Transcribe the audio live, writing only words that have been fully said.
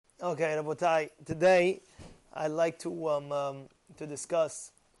Okay, Rabotai. Today, I'd like to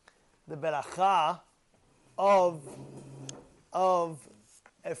discuss the beracha of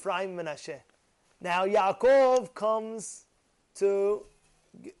Ephraim and Menashe. Now, Yaakov comes to,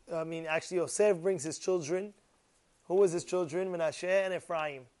 actually, Yosef brings his children. Who was his children? Menashe and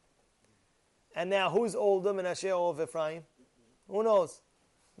Ephraim. And now, who's older, Menashe or Ephraim? Who knows?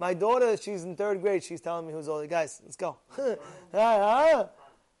 My daughter, she's in 3rd grade. She's telling me who's older. Guys, let's go.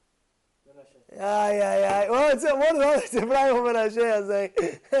 Well, it's Ephraim or Menashe. I'm saying,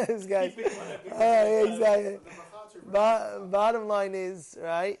 this guy. Exactly. Bottom line is,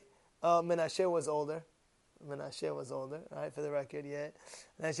 right? Menashe was older. Right? For the record, yeah.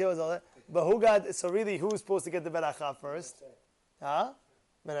 Menashe was older. But who's supposed to get the beracha first?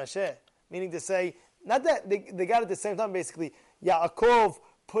 Menashe. Meaning to say, not that they got it at the same time, basically. Yaakov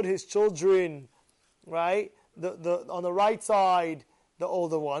put his children, right? On the right side, the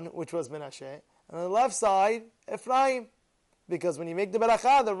older one, which was Menashe. And on the left side, Ephraim. Because when you make the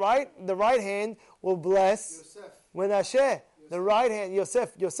beracha, the right hand will bless Menashe. The right hand,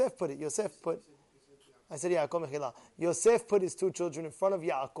 Yosef put it. I said Yaakov Mechila. Yosef put his 2 children in front of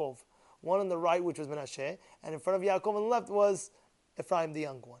Yaakov. One on the right, which was Menashe, and in front of Yaakov on the left was Ephraim, the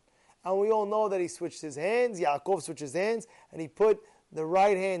young one. And we all know that he switched his hands. Yaakov switched his hands, and he put the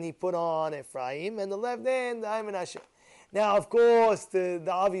right hand he put on Ephraim, and the left hand on Menashe. Now, of course, the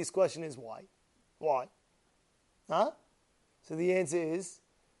obvious question is why? Why? So the answer is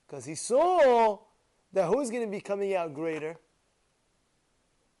because he saw that who's going to be coming out greater?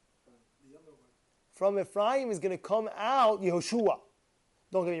 From Ephraim is going to come out Yehoshua.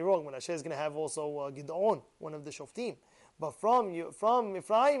 Don't get me wrong, Menashe is going to have also Gideon, one of the Shoftim. But from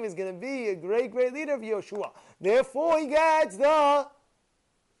Ephraim is going to be a great, great leader of Yehoshua. Therefore, he gets the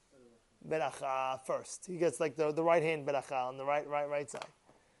beracha first. He gets like the right hand beracha on the right side.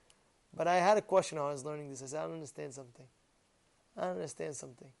 But I had a question when I was learning this. I said, I don't understand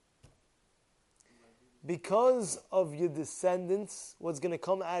something. Because of your descendants, what's going to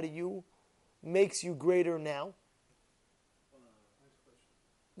come out of you makes you greater now.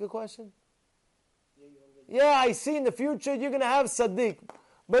 Good question. Yeah, I see in the future you're going to have Sadiq.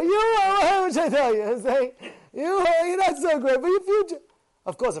 But what should I tell you? I'm saying, you're not so great, but your future.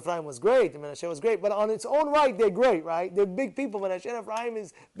 Of course, Ephraim was great, Menashe was great, but on its own right, they're great, right? They're big people. Menashe and Ephraim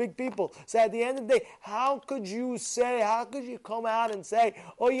is big people. So at the end of the day, how could you come out and say,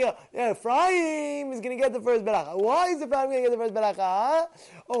 oh yeah, Ephraim is going to get the first beracha? Why is Ephraim going to get the first beracha?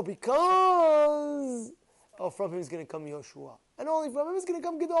 Oh, because from him is going to come Yehoshua. And only from him is going to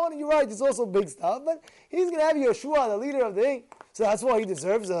come Gideon. You're right, it's also big stuff, but he's going to have Yehoshua, the leader of the thing. So that's why he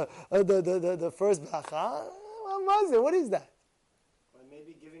deserves the first beracha. What is that?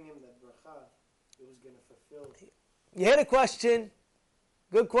 Maybe giving him that bracha, it was going to fulfill. You had a question.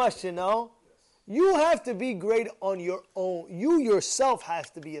 Good question, no? Yes. You have to be great on your own. You yourself has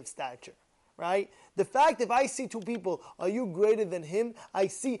to be of stature, right? The fact if I see 2 people, are you greater than him? I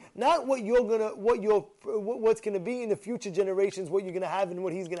see not what's going to be in the future generations, what you're going to have and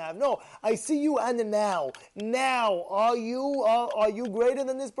what he's going to have. No, I see you and the now. Now, are you greater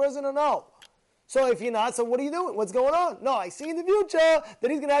than this person or no? So if you're not, so what are you doing? What's going on? No, I see in the future that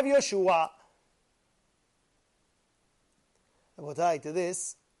he's going to have Yeshua. To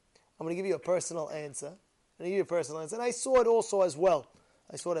this, I'm going to give you a personal answer. And I saw it also as well.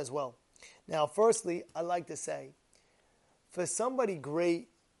 Now, firstly, I like to say, for somebody great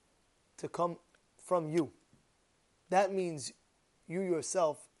to come from you, that means you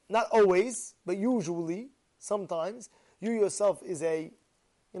yourself, not always, but usually, sometimes, you yourself is a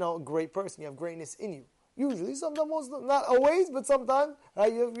great person. You have greatness in you. Usually, sometimes, not always, but sometimes,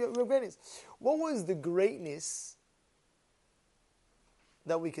 right, you have greatness. What was the greatness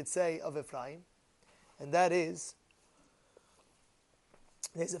that we could say of Ephraim? And that is,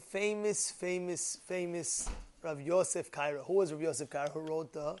 there's a famous Rav Yosef Kaira. Who was Rav Yosef Kaira? Who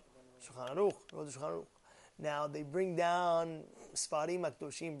wrote the Shulchan Aruch? Now, they bring down, Sfarim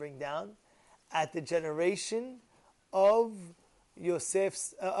HaKadoshim bring down, at the generation of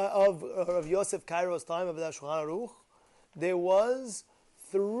Yosef Kairo's time of the Shulchan Aruch, there was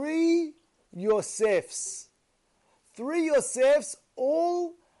 3 Yosefs. 3 Yosefs,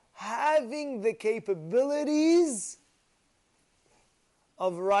 all having the capabilities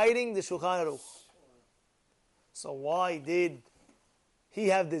of writing the Shulchan Aruch. So why did he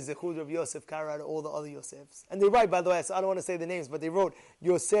have the Zechut of Yosef Kaira and all the other Yosefs? And they write, by the way, so I don't want to say the names, but they wrote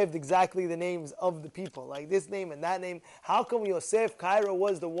Yosef exactly the names of the people, like this name and that name. How come Yosef Kaira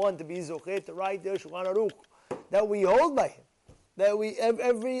was the one to be Zochet to write the Shulchan Aruch? That we hold by him. That we,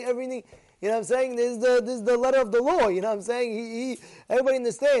 everything. You know what I'm saying? This is the letter of the law. You know what I'm saying? Everybody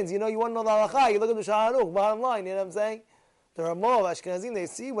understands. You know, you want to know the halakha, you look at the Shulchan Aruch, bottom line. You know what I'm saying? The Ramah, Ashkenazim, they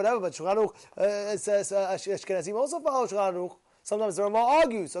see whatever, but Shulchan Aruch says Ashkenazim also follow Shulchan Aruch. Sometimes the Ramah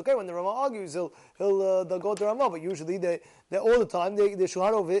argues. Okay, when the Ramah argues, they'll go to Ramah, but usually they all the time the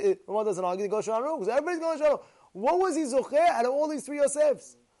Shulchan Aruch, Ramah doesn't argue, they go to Shulchan Aruch. So everybody's going to Shulchan Aruch. What was he zocheh out of all these three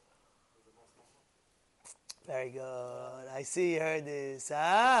Yosefs? Very good. I see you heard this.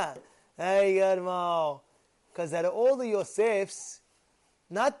 Very good, Mo. Because out of all the Yosefs,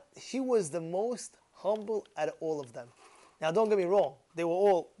 he was the most humble out of all of them. Now, don't get me wrong; they were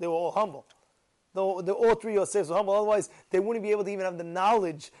all humble. All three Yosefs were humble. Otherwise, they wouldn't be able to even have the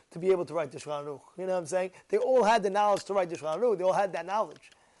knowledge to be able to write the Shulchan Aruch. You know what I'm saying? They all had the knowledge to write the Shulchan Aruch. They all had that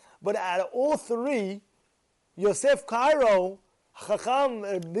knowledge. But out of all three, Yosef Cairo, Chacham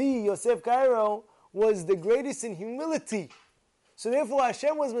Rabbi Yosef Cairo, was the greatest in humility. So therefore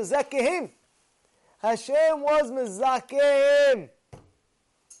Hashem was mezakeh him. Hashem was mezakeh him.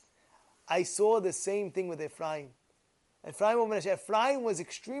 I saw the same thing with Ephraim. Ephraim was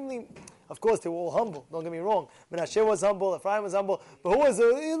extremely, of course they were all humble, don't get me wrong. Menashe was humble, Ephraim was humble, but who was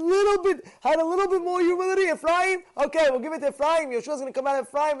had a little bit more humility? Ephraim? Okay, we'll give it to Ephraim. Yeshua's going to come out of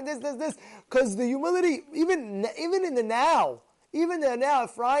Ephraim and this. Because the humility, even in the now,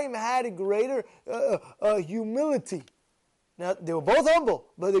 Ephraim had a greater humility. Now, they were both humble,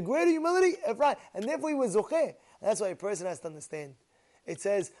 but the greater humility, Ephraim. And therefore he was zocheh. That's why a person has to understand. It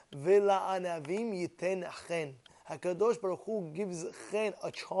says, V'la anavim yiten achen. HaKadosh Baruch Hu gives chen,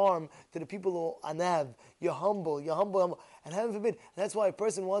 a charm to the people who are anav. You're humble. And heaven forbid, and that's why a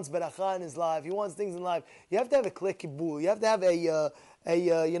person wants beracha in his life. He wants things in life. You have to have a klei kibul. You have to have a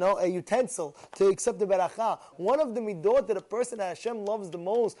utensil to accept the beracha. One of the midot that a person that Hashem loves the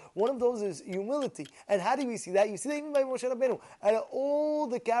most, one of those is humility. And how do we see that? You see that even by Moshe Rabbeinu. Out of all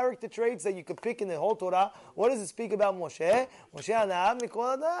the character traits that you could pick in the whole Torah, what does it speak about Moshe? Moshe Anav,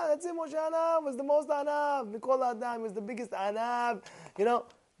 Mikol Adam. That's it. Moshe Anav was the most Anav. Mikol Adam was the biggest Anav. You know,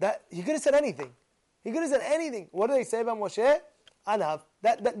 that he could have said anything. What do they say about Moshe? Anav.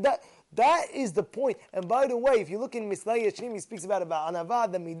 That is the point. And by the way, if you look in Mislei Yeshrim, he speaks about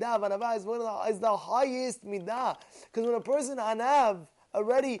Anavah, the Midah of Anavah is the highest Midah. Because when a person Anav,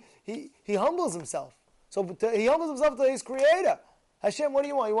 already, he humbles himself. So he humbles himself to his Creator. Hashem, what do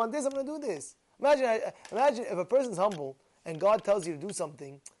you want? You want this? I'm going to do this. Imagine if a person's humble and God tells you to do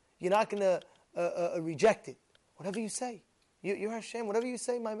something, you're not going to reject it. Whatever you say. You're Hashem. Whatever you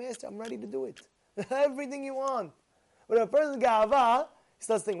say, my master, I'm ready to do it. Everything you want. But if a person's Ga'avah, he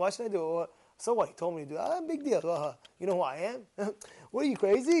starts thinking, what should I do? Or, so what? He told me to do that. Big deal. You know who I am? What are you,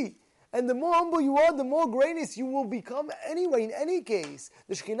 crazy? And the more humble you are, the more greatness you will become anyway, in any case.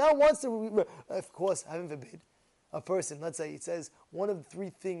 The Shekhinah wants to, of course, heaven forbid, a person, let's say, it says, one of the three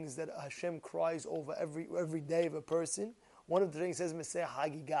things that Hashem cries over every day of a person, one of the things says, Meseh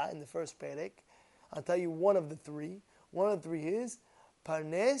Hagigah in the first Perek. I'll tell you one of the three. One of the three is,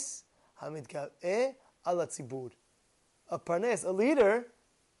 Parnes Hamidkav'eh ala tzibur. A parnes, a leader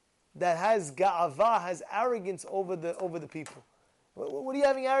that has ga'avah, has arrogance over the people. What are you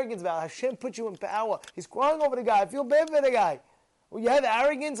having arrogance about? Hashem put you in power. He's crying over the guy. I feel bad for the guy. Well, you have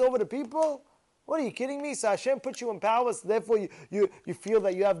arrogance over the people? What are you kidding me? So Hashem put you in power, so therefore you feel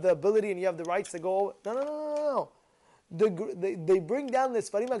that you have the ability and you have the rights to go over. No. They bring down the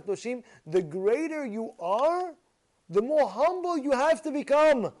Sfarim HaKadoshim. The greater you are, the more humble you have to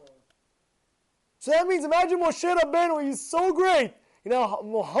become. So that means, imagine Moshe Rabbeinu, he's so great. You know how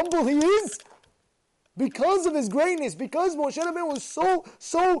more humble he is? Because of his greatness, because Moshe Rabbeinu was so,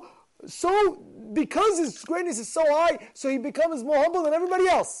 because his greatness is so high, so he becomes more humble than everybody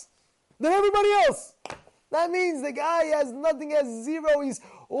else. That means the guy has nothing, has zero, he's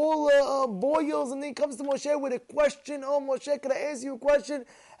all boils, and then he comes to Moshe with a question. Oh, Moshe, could I ask you a question?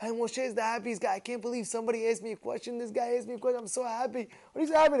 And Moshe is the happiest guy. I can't believe somebody asked me a question. This guy asked me a question. I'm so happy. What are you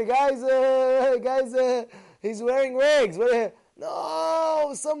so happy? The guy's he's wearing rags.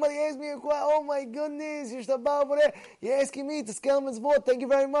 No, somebody asked me a question. Oh my goodness, you're asking me to scale his vote. Thank you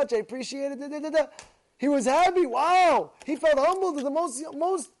very much. I appreciate it. He was happy. Wow. He felt humble to the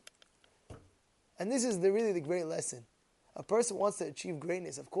most. And this is really the great lesson. A person wants to achieve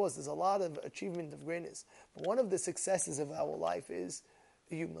greatness. Of course, there's a lot of achievement of greatness. But one of the successes of our life is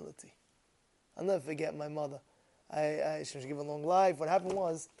humility. I'll never forget my mother. I should give a long life. What happened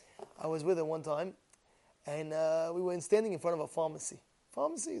was, I was with her one time, and we were standing in front of a pharmacy.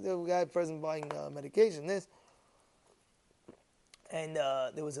 The guy present buying medication, and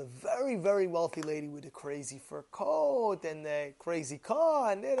there was a very, very wealthy lady with a crazy fur coat and a crazy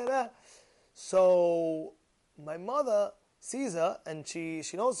car and da. So my mother sees her, and she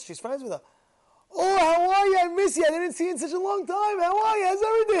knows she's friends with her. Oh, how are you? I miss you. I didn't see you in such a long time. How are you? How's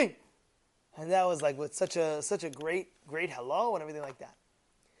everything? And that was like with such a great hello and everything like that.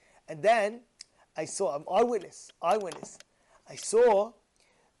 And then I saw an eyewitness. I saw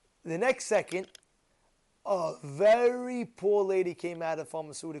the next second a very poor lady came out of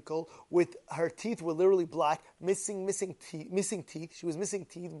pharmaceutical with her teeth were literally black, missing teeth. She was missing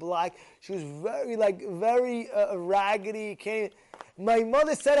teeth, black. She was very raggedy. My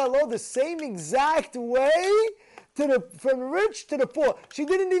mother said hello the same exact way from rich to the poor. She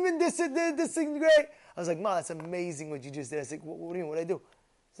didn't even disintegrate. I was like, Mom, that's amazing what you just did. I said, what do you mean? What did I do?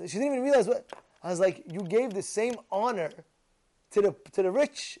 So she didn't even realize what. I was like, you gave the same honor to the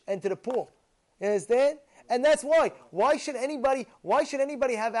rich and to the poor. You understand? And that's why. Why should anybody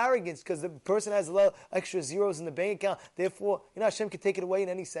have arrogance? Because the person has a lot of extra zeros in the bank account. Therefore, Hashem can take it away in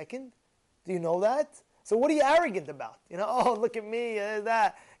any second. Do you know that? So what are you arrogant about? Oh, look at me,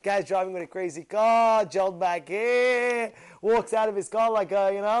 that guy's driving with a crazy car, gelled back here, walks out of his car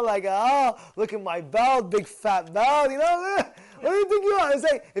oh, look at my belt, big fat belt, What do you think you are? I'm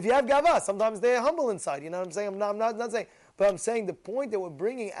saying, if you have gava, sometimes they're humble inside. You know what I'm saying? I'm not saying, but I'm saying the point that we're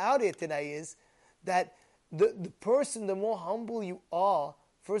bringing out here today is that the person, the more humble you are,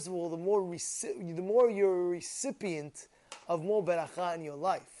 first of all, the more you're a recipient of more beracha in your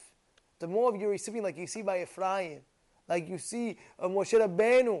life. The more of your recipient, like you see by Ephraim, like you see Moshe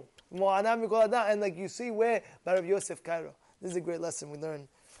Rabbeinu, and like you see where by Rav Yosef Cairo. This is a great lesson we learn